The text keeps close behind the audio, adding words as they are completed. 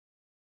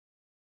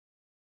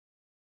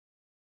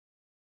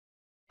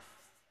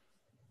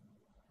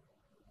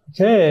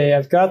Okay,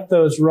 I've got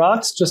those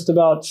rocks just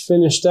about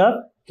finished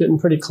up, getting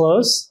pretty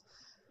close,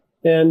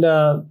 and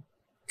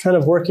kind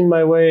of working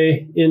my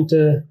way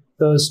into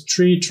those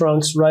tree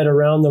trunks right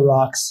around the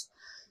rocks,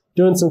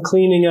 doing some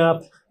cleaning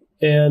up,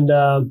 and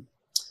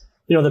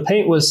the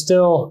paint was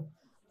still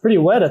pretty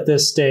wet at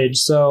this stage,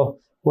 so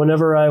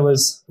whenever I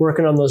was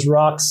working on those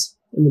rocks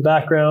in the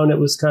background, it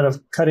was kind of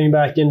cutting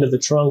back into the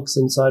trunks,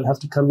 and so I'd have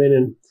to come in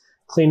and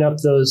clean up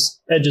those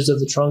edges of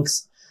the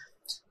trunks.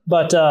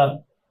 But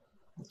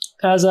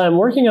as I'm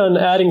working on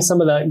adding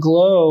some of that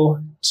glow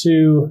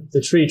to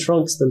the tree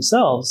trunks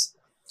themselves,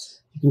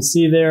 you can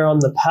see there on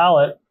the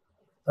palette,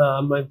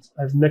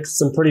 I've mixed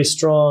some pretty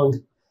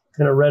strong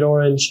kind of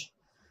red-orange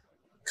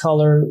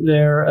color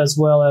there, as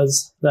well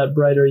as that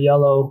brighter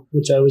yellow,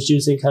 which I was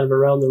using kind of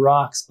around the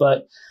rocks.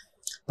 But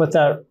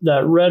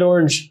that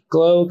red-orange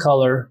glow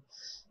color,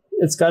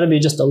 it's got to be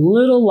just a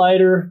little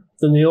lighter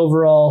than the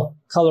overall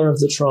color of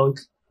the trunk,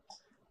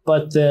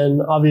 but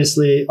then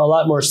obviously a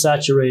lot more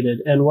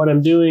saturated. And what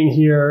I'm doing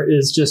here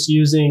is just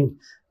using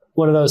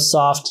one of those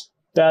soft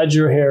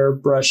badger hair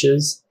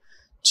brushes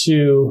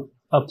to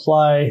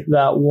apply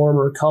that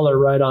warmer color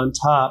right on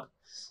top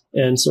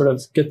and sort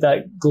of get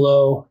that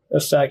glow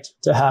effect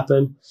to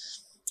happen.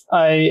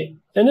 I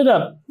ended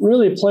up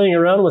really playing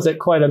around with it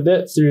quite a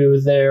bit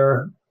through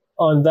there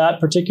on that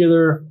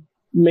particular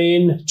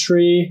main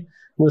tree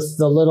with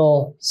the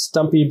little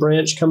stumpy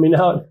branch coming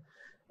out,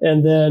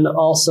 and then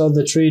also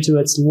the tree to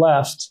its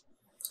left,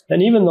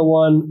 and even the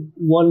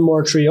one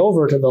more tree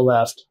over to the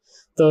left.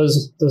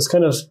 Those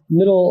kind of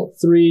middle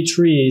three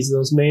trees,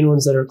 those main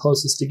ones that are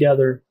closest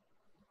together,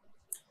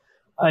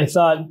 I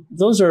thought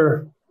those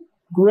are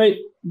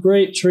great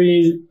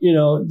trees.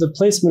 The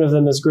placement of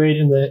them is great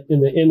in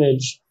the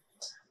image,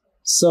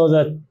 so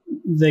that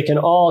they can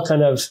all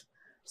kind of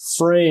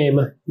frame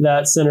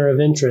that center of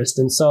interest.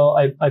 And so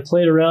I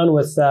played around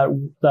with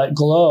that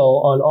glow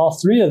on all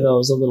three of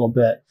those a little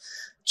bit,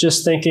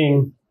 just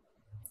thinking,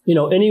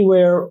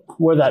 anywhere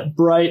where that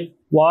bright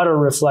water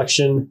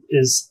reflection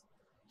is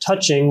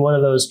touching one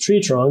of those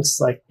tree trunks,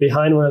 like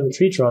behind one of the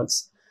tree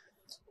trunks,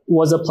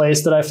 was a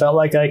place that I felt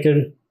like I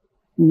could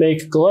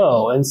make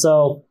glow. And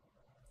so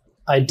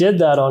I did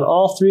that on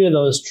all three of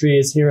those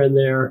trees here and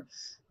there,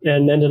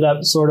 and ended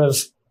up sort of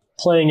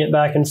playing it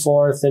back and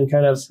forth and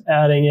kind of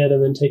adding it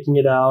and then taking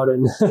it out,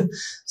 and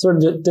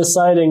sort of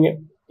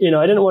deciding,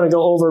 I didn't want to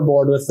go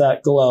overboard with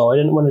that glow. I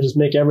didn't want to just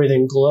make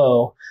everything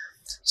glow.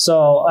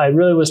 So I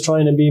really was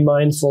trying to be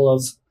mindful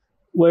of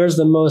where's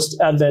the most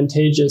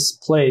advantageous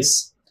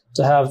place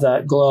to have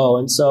that glow.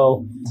 And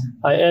so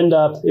I end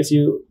up, if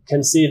you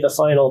can see the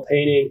final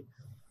painting,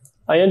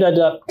 I ended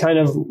up kind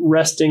of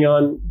resting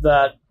on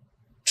that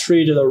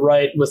tree to the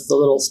right with the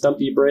little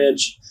stumpy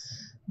branch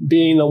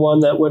being the one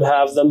that would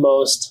have the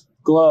most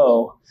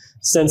glow,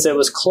 since it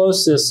was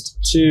closest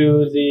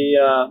to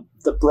the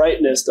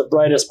brightness, the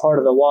brightest part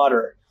of the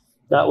water.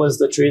 That was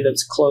the tree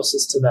that's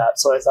closest to that.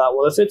 So I thought,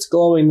 well, if it's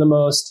glowing the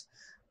most,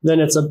 then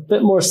it's a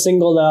bit more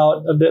singled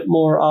out, a bit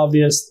more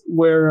obvious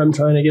where I'm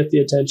trying to get the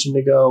attention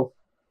to go.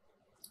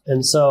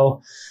 And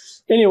so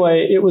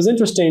anyway, it was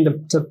interesting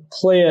to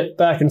play it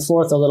back and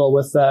forth a little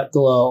with that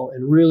glow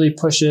and really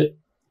push it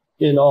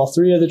in all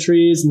three of the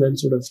trees, and then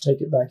sort of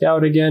take it back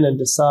out again and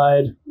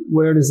decide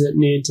where does it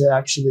need to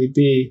actually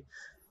be.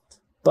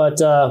 But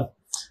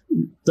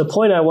the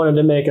point I wanted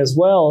to make as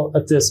well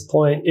at this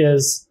point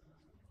is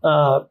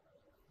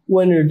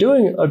when you're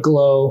doing a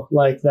glow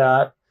like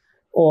that,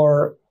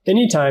 or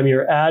anytime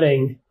you're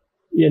adding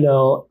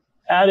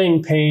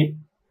paint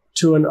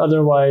to an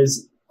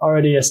otherwise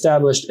already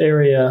established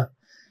area,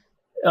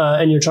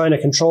 and you're trying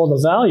to control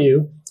the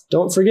value,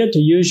 don't forget to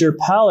use your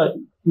palette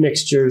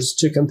mixtures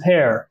to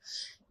compare.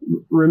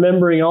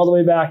 Remembering all the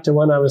way back to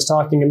when I was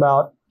talking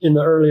about in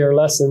the earlier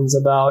lessons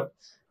about,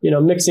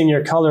 mixing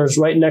your colors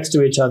right next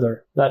to each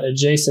other, that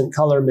adjacent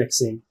color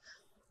mixing.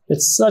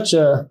 It's such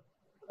a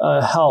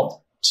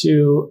help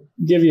to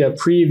give you a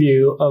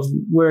preview of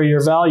where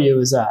your value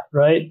is at,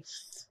 right?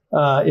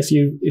 If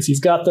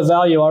you've got the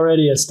value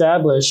already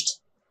established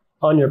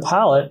on your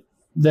palette,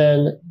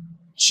 then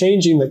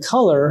changing the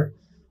color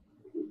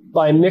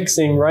by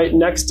mixing right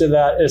next to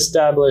that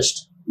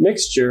established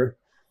mixture,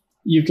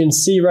 you can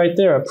see right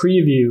there a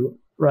preview,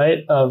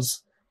 right, of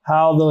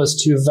how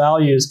those two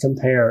values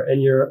compare,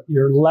 and you're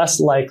less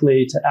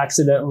likely to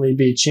accidentally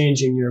be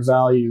changing your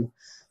value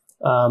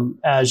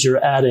as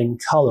you're adding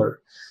color.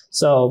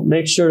 So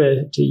make sure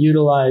to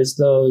utilize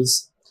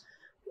those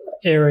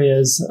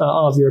areas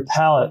of your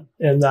palette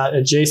and that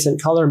adjacent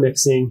color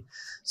mixing,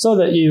 so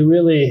that you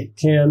really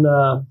can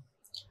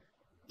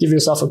give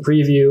yourself a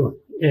preview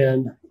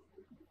and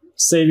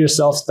save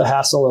yourself the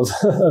hassle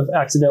of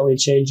accidentally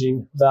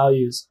changing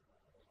values.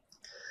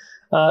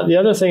 The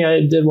other thing I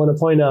did want to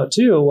point out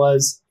too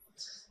was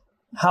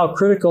how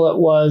critical it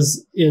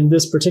was in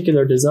this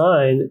particular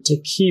design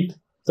to keep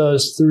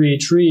those three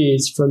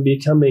trees from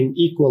becoming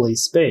equally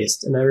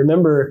spaced. And I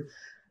remember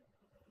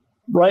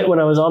right when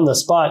I was on the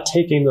spot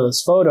taking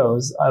those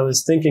photos, I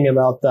was thinking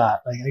about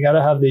that. Like, I got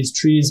to have these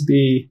trees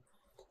be,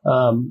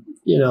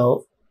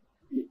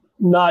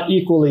 not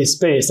equally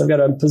spaced. I've got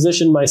to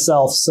position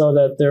myself so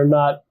that they're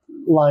not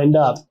lined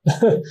up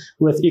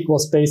with equal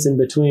space in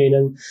between.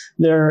 And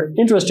they're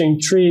interesting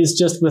trees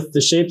just with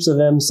the shapes of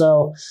them.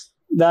 So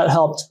that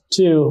helped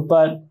too.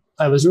 But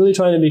I was really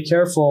trying to be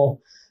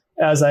careful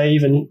as I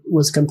even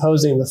was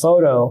composing the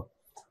photo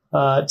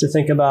to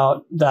think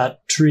about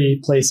that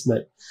tree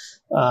placement.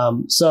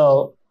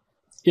 So,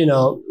 you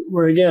know,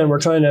 we're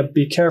trying to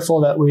be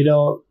careful that we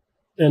don't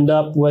end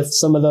up with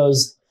some of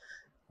those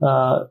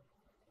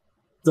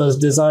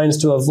designs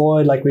to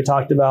avoid, like we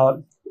talked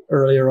about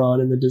earlier on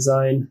in the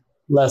design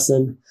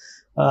lesson,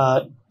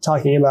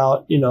 talking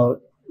about, you know,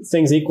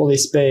 things equally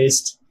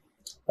spaced,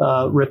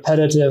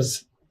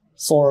 repetitive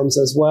forms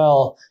as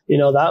well. You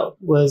know, that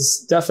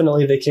was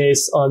definitely the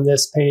case on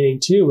this painting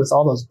too, with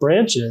all those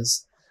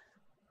branches.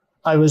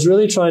 I was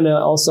really trying to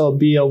also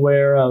be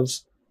aware of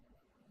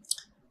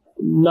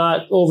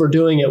not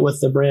overdoing it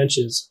with the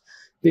branches,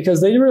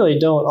 because they really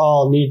don't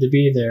all need to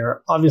be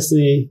there.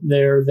 Obviously,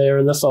 they're there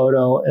in the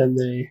photo and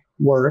they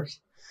work.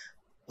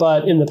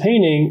 But in the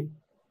painting,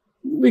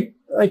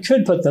 I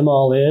could put them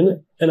all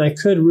in, and I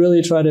could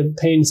really try to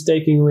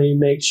painstakingly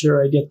make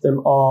sure I get them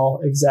all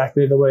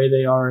exactly the way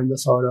they are in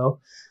the photo.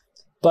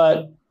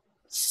 But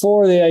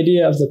for the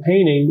idea of the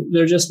painting,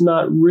 they're just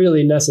not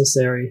really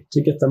necessary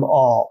to get them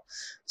all.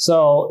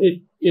 So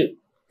it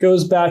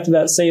goes back to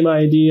that same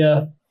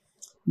idea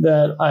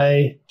that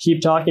I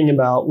keep talking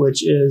about,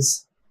 which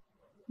is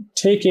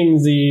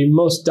taking the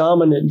most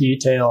dominant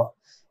detail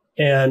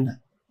and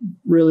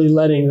really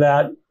letting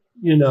that,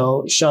 you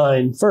know,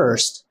 shine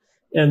first,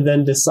 and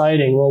then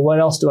deciding, well, what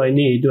else do I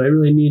need? Do I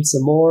really need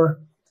some more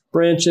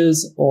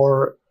branches,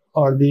 or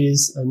are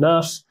these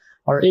enough?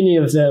 Are any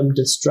of them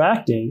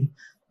distracting?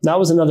 That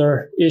was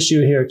another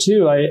issue here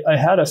too. I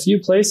had a few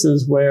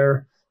places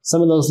where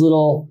some of those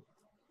little,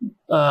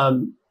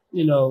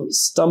 you know,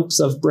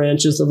 stumps of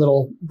branches, the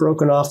little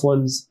broken off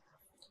ones,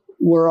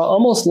 were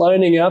almost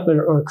lining up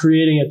or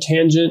creating a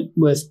tangent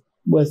with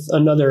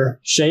another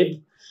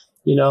shape,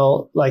 you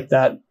know, like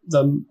that,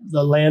 the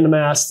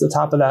landmass, the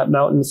top of that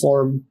mountain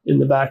form in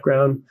the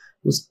background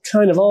was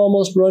kind of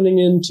almost running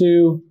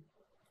into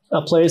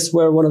a place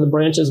where one of the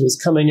branches was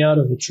coming out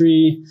of the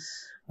tree.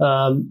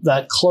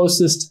 That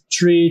closest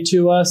tree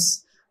to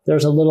us,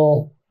 there's a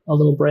little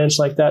branch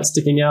like that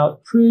sticking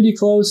out pretty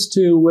close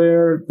to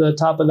where the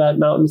top of that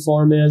mountain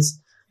form is.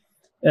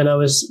 And I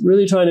was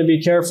really trying to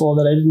be careful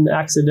that I didn't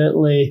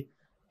accidentally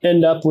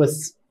end up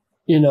with,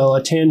 you know,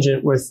 a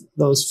tangent with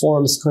those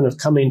forms kind of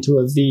coming to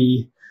a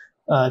V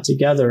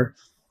together.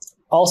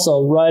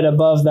 Also, right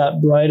above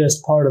that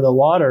brightest part of the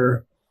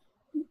water,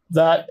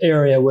 that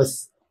area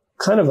with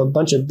kind of a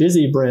bunch of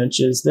busy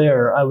branches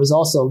there, I was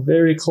also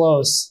very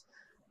close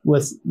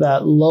with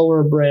that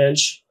lower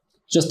branch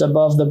just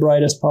above the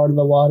brightest part of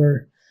the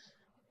water.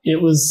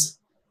 It was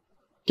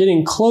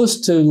getting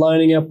close to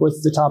lining up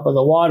with the top of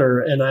the water,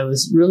 and I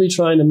was really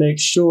trying to make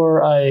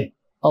sure I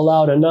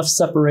allowed enough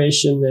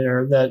separation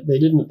there that they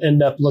didn't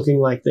end up looking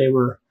like they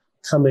were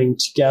coming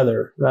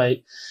together,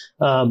 right?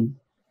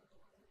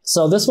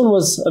 So this one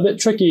was a bit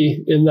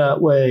tricky in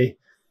that way,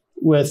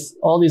 with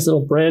all these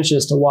little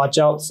branches to watch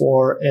out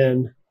for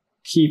and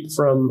keep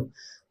from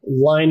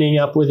lining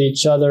up with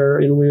each other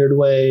in weird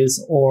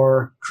ways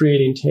or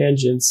creating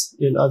tangents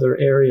in other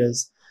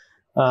areas.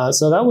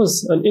 So that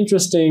was an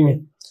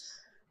interesting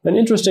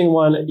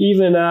one,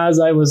 even as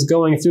I was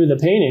going through the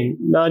painting,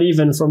 not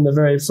even from the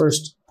very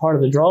first part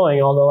of the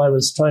drawing, although I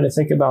was trying to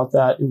think about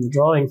that in the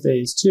drawing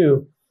phase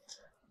too.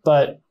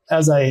 But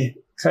as I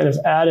kind of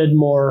added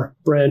more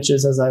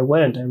branches as I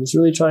went, I was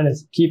really trying to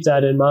keep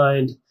that in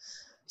mind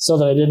so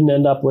that I didn't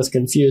end up with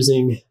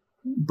confusing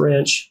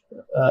branch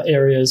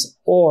areas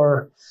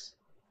or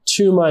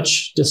too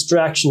much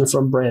distraction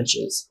from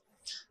branches.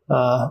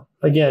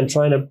 Again,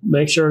 trying to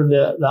make sure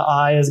that the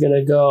eye is going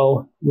to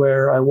go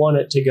where I want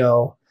it to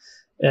go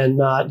and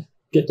not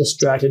get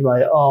distracted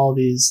by all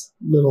these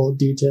little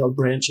detailed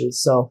branches.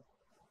 So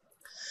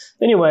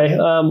anyway,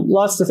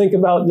 lots to think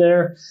about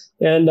there.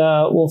 And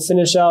we'll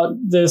finish out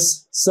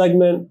this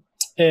segment.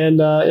 And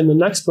in the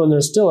next one,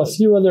 there's still a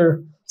few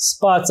other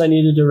spots I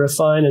needed to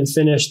refine and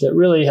finish that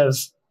really have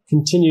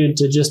continued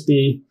to just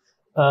be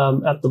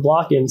at the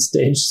block-in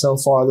stage so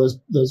far.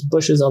 Those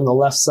bushes on the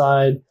left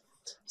side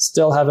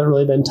still haven't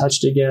really been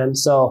touched again.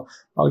 So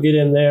I'll get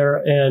in there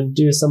and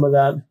do some of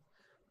that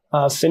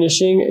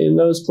finishing in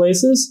those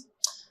places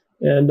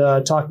and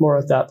talk more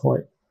at that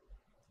point.